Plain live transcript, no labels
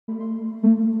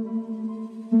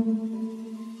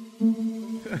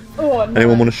Oh, no.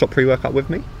 Anyone want a shot pre-workout with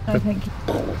me? No, thank you.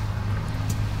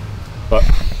 But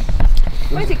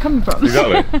where's it coming from?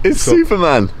 exactly. It's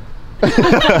Superman.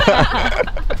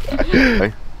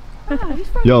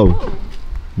 Yo,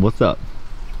 what's up?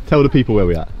 Tell the people where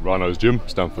we're at. Rhinos gym,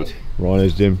 Stamford.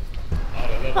 Rhinos gym.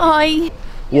 Hi.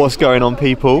 What's going on,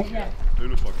 people?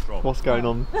 What's going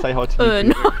on? Say hi to me.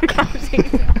 No, I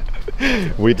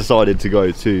can't. We decided to go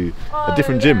to a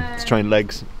different gym to train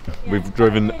legs. We've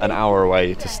driven an hour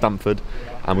away to Stamford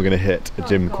and we're going to hit a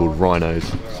gym called Rhinos.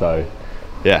 So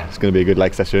yeah, it's going to be a good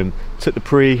leg session. Took the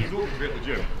pre.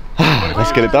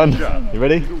 Let's get it done. You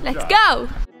ready? Let's go.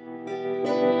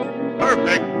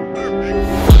 Perfect.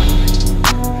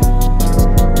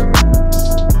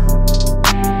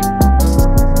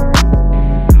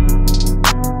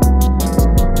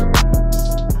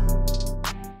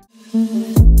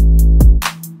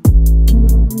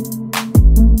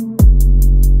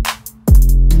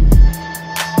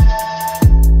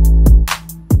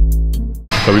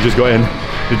 So we just got in.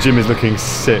 The gym is looking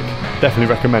sick. Definitely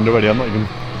recommend already.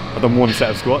 I've done one set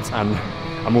of squats and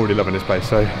I'm already loving this place.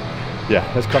 So yeah,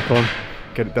 let's crack on,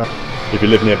 get it done. If you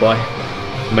live nearby,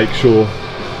 make sure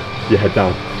you head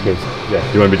down because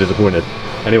yeah, you won't be disappointed.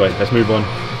 Anyway, let's move on.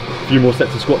 A few more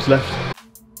sets of squats left.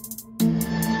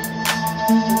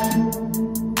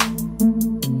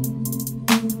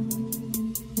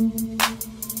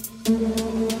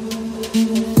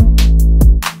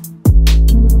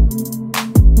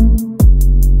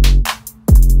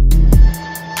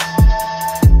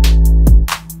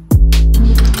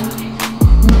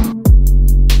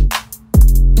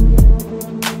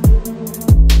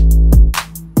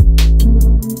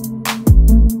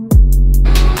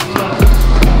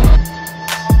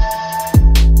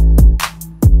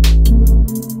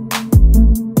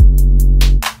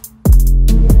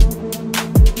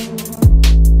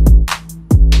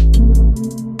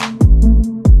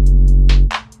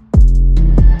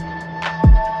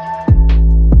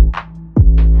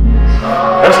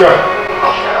 Let's go.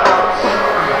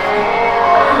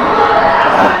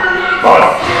 On.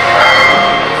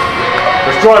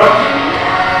 Let's drive it.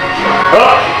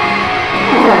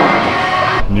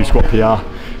 New squat PR,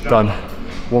 done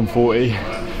 140.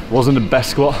 Wasn't the best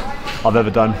squat I've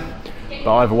ever done,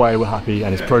 but either way we're happy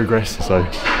and it's progress, so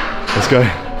let's go.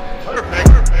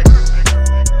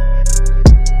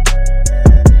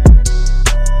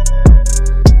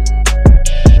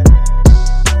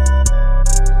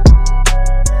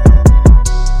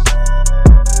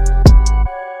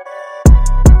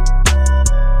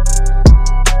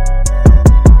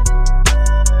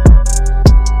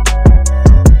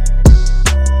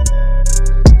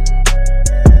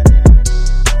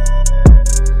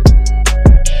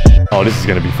 Oh, this is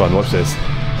going to be fun, watch this.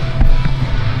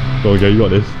 Go on, go, you got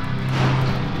this.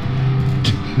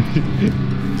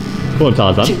 Come on,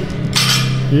 Tarzan.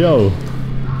 Yo.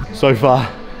 So far,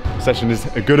 session is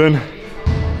a good one.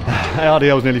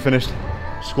 ARDL's nearly finished.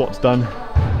 Squats done.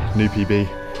 New PB.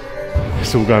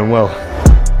 It's all going well.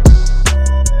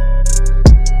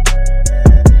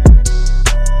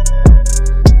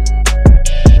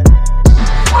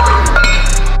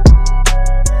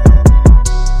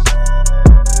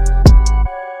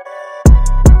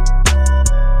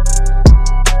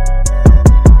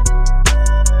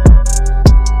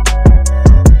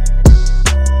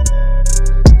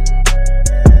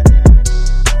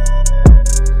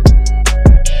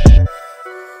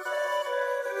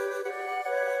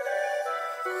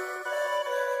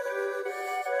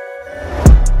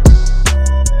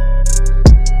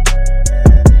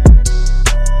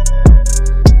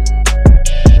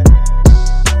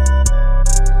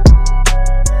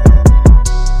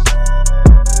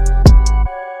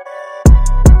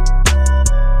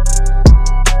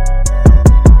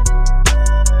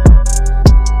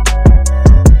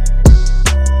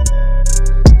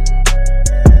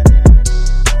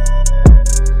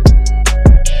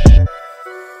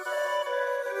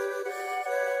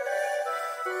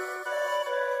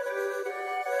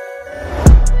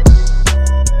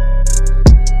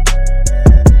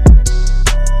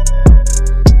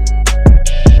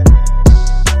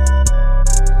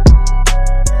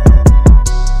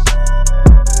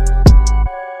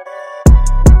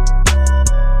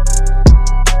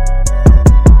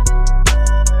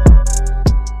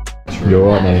 You're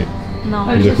alright, mate.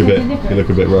 No. You look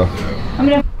a bit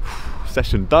rough.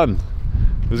 Session done.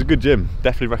 It was a good gym.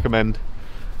 Definitely recommend.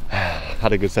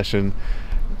 Had a good session.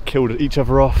 Killed each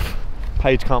other off.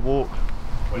 Paige can't walk.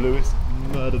 Lewis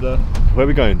murdered her. Where are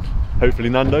we going? Hopefully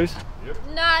Nando's. Yep.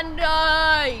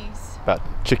 Nando's. About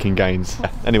chicken gains.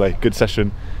 Anyway, good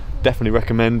session. Definitely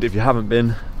recommend. If you haven't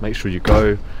been, make sure you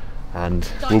go, and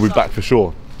we'll be back for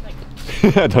sure.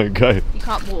 Don't go. You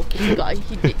can't walk if you go.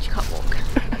 You can't walk.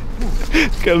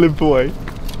 Get a limp away.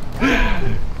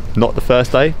 Not the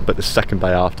first day, but the second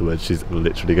day afterwards, she's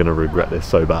literally going to regret this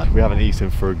so bad. We haven't eaten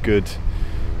for a good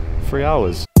 3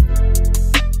 hours.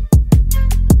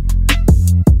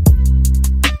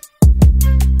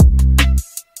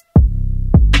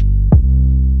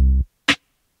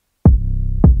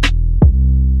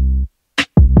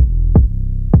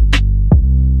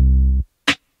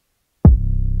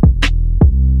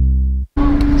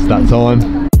 It's that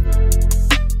time.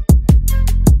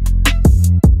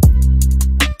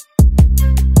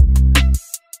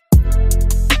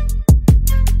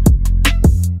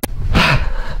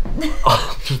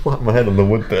 Just whacked my head on the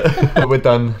wood bit. We're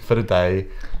done for the day.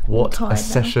 What a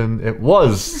session it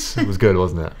was. It was good,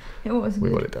 wasn't it? It was We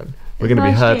good. got it done. We're going to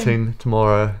be hurting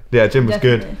tomorrow. Yeah, gym was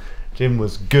good. Definitely. Gym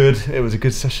was good. It was a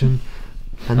good session.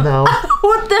 And now,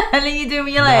 What the hell are you doing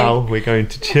with your leg? now we're going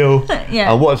to chill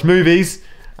Yeah. and watch movies.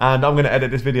 And I'm going to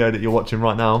edit this video that you're watching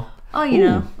right now. Oh, you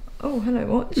know. Oh, hello,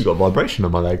 watch. You've got a vibration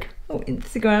on my leg. Oh,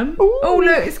 Instagram. Ooh. Oh,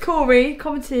 look, it's Corey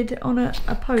commented on a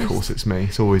post. Of course it's me.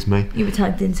 It's always me. You were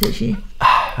tagged into it, you.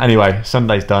 Anyway,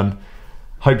 Sunday's done.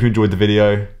 Hope you enjoyed the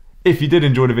video. If you did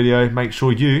enjoy the video, make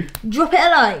sure you... Drop it a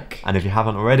like. And if you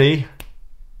haven't already...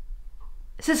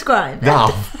 Subscribe. Now.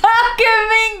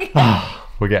 Giving.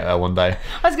 We'll get there one day.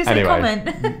 I was going to say Anyway.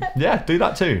 comment. Yeah, do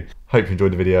that too. Hope you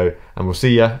enjoyed the video and we'll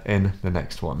see you in the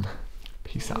next one.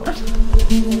 Peace out.